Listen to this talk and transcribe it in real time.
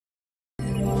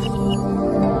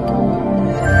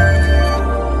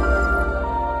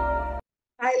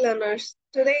learners,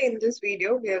 today in this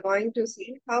video we are going to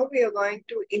see how we are going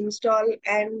to install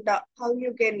and how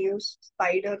you can use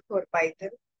Spyder for Python.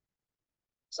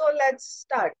 So let's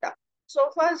start.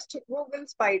 So first Google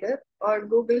Spyder or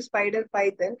Google Spyder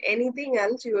Python. Anything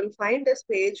else you will find this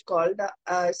page called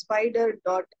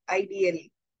spyder.idle.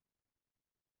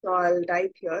 So I'll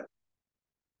type here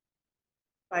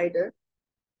Spyder.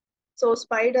 So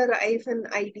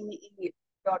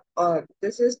spider-ide.org.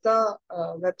 This is the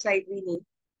website we need.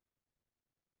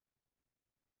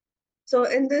 So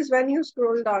in this, when you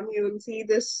scroll down, you will see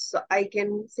this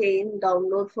icon saying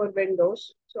download for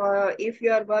Windows. So if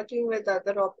you are working with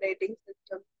other operating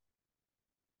systems,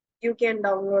 you can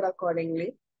download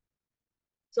accordingly.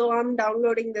 So I'm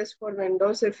downloading this for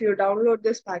Windows. If you download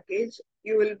this package,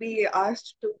 you will be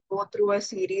asked to go through a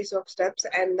series of steps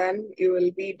and then you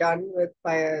will be done with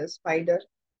Spyder.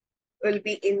 Will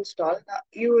be installed.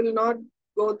 You will not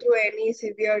go through any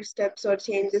severe steps or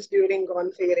changes during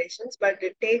configurations, but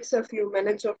it takes a few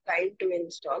minutes of time to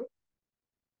install.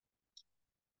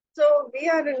 So we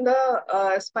are in the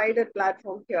Spyder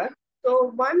platform here.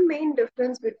 So one main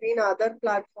difference between other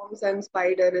platforms and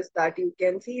Spyder is that you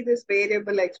can see this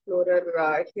variable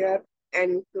explorer here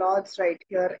and plots right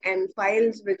here and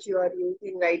files which you are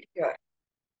using right here.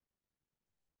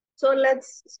 So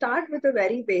let's start with a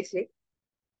very basic.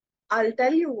 I'll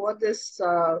tell you what this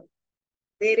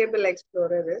variable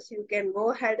explorer is. You can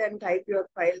go ahead and type your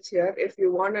files here. If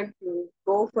you wanted to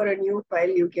go for a new file,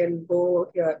 you can go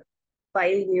here,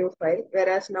 file, new file.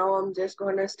 Whereas now I'm just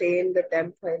going to stay in the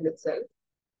temp file itself.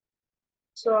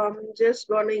 So I'm just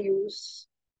going to use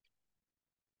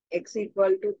x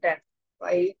equal to 10,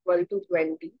 y equal to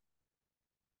 20,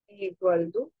 equal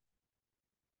to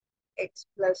x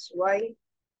plus y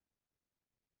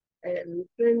and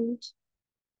print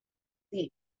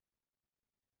z.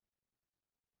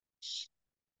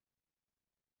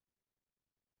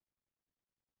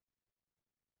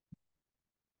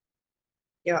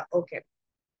 Yeah, okay.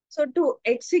 So to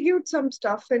execute some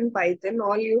stuff in Python,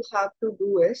 all you have to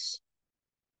do is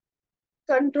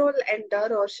Control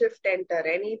Enter or Shift Enter.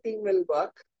 Anything will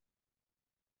work.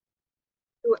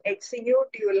 To execute,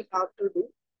 you will have to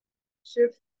do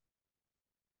Shift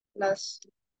plus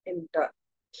Enter.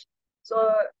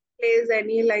 So place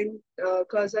any line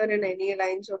cursor in any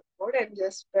lines of code and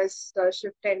just press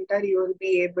Shift Enter. You will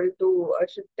be able to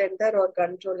Shift Enter or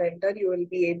Control Enter. You will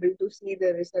be able to see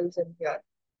the results in here.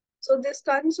 So this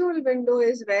console window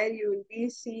is where you will be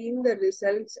seeing the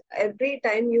results every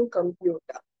time you compute.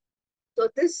 So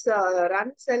this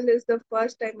run cell is the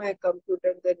first time I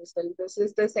computed the result. This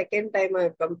is the second time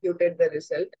I computed the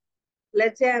result.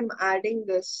 Let's say I'm adding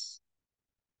this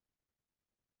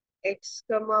x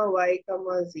comma y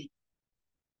comma z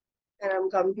and I'm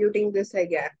computing this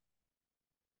again.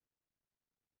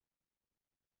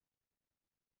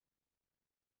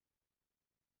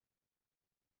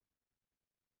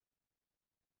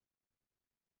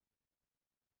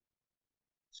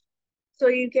 So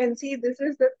you can see this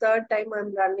is the third time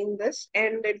I'm running this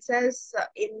and it says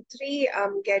in 3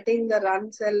 I'm getting the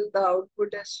run cell, the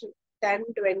output is 10,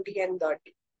 20 and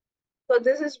 30. So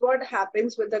this is what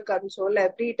happens with the console.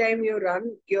 Every time you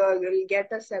run, you'll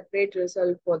get a separate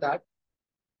result for that.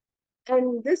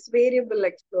 And this variable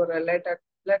explorer,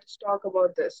 let's talk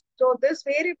about this. So this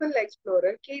variable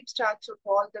explorer keeps track of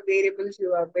all the variables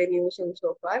you have been using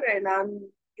so far, and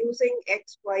I'm using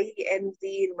X, Y, and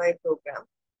Z in my program.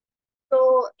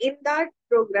 So in that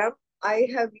program, I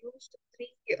have used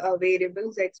three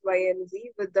variables X, Y, and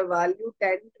Z with the value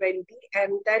 10, 20,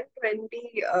 and 10,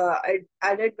 20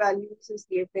 added values is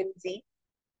given Z.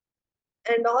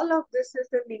 And all of this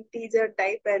is an integer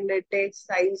type and it takes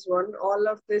size 1. All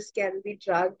of this can be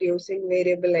tracked using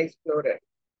variable explorer.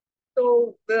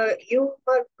 So your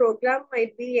program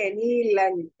might be any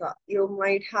length. You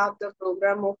might have the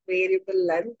program of variable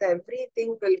length.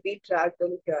 Everything will be tracked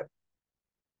in here.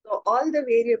 So all the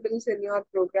variables in your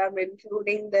program,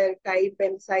 including their type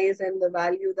and size and the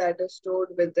value that is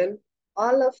stored within,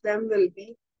 all of them will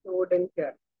be stored in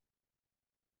here.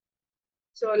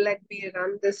 So let me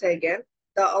run this again.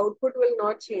 The output will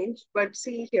not change, but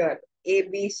see here,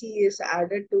 ABC is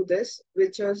added to this,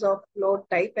 which is of float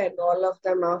type, and all of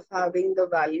them are having the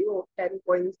value of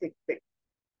 10.66.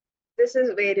 This is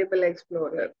Variable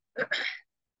Explorer.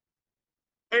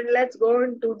 And let's go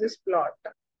into this plot.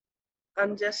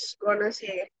 I'm just gonna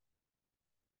say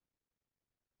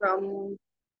from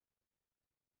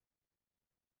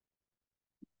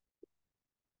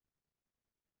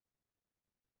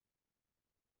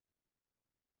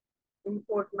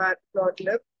import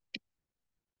matplotlib,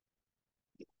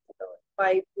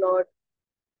 pyplot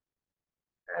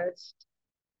as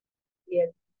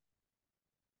yes.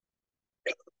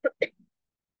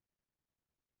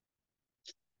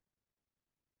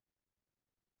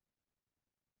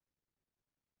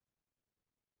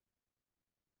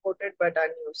 supported but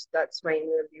unused. That's mine.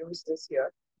 We'll use this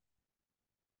here.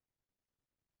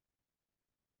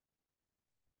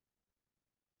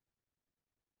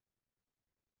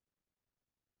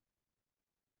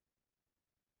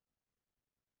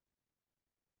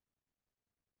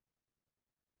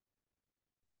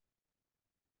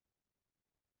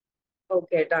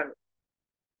 Okay, done.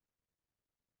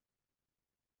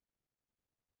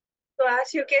 So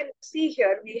as you can see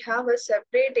here, we have a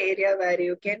separate area where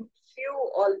you can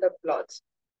view all the plots.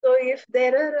 So if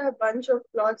there are a bunch of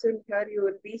plots in here, you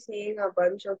will be seeing a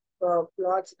bunch of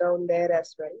plots down there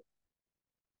as well.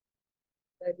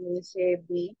 Let me say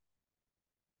B.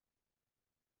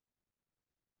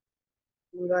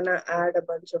 I'm gonna add a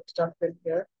bunch of stuff in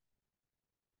here.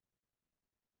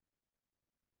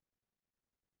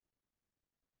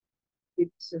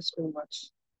 This is too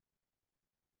much.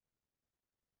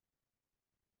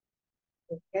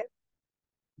 Okay,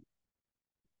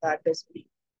 that is B.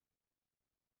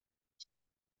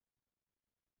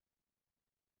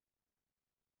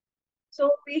 So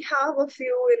we have a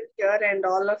few in here and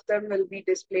all of them will be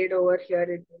displayed over here.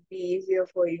 It will be easier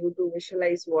for you to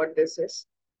visualize what this is.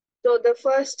 So the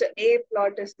first A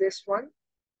plot is this one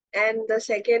and the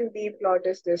second B plot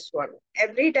is this one.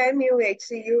 Every time you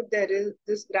execute,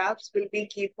 this graphs will be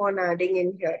keep on adding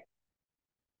in here.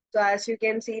 So as you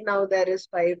can see now there is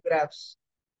 5 graphs.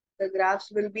 The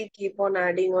graphs will be keep on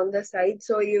adding on the side.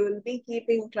 So you will be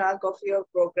keeping track of your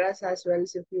progress as well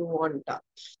as if you want.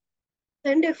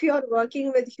 And if you're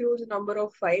working with huge number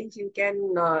of files, you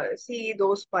can see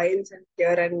those files in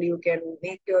here and you can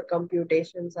make your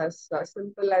computations as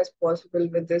simple as possible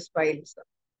with these files.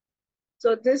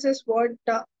 So this is what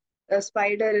a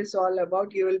Spyder is all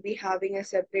about. You will be having a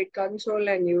separate console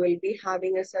and you will be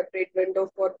having a separate window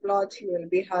for plots. You will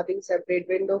be having separate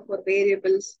window for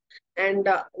variables and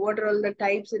what are all the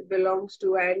types it belongs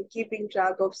to and keeping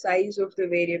track of size of the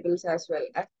variables as well.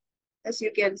 As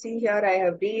you can see here, I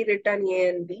have rewritten A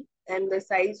and B, and the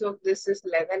size of this is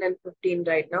 11 and 15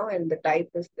 right now, and the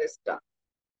type is this star.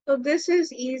 So this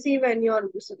is easy when you're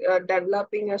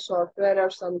developing a software or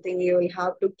something. You will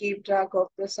have to keep track of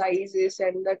the sizes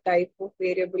and the type of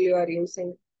variable you are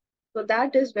using. So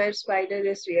that is where Spyder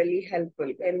is really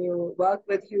helpful when you work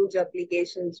with huge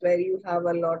applications where you have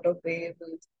a lot of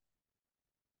variables.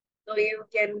 So you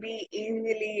can be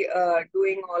easily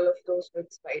doing all of those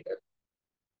with Spyder.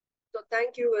 So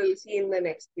thank you. We'll see you in the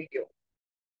next video.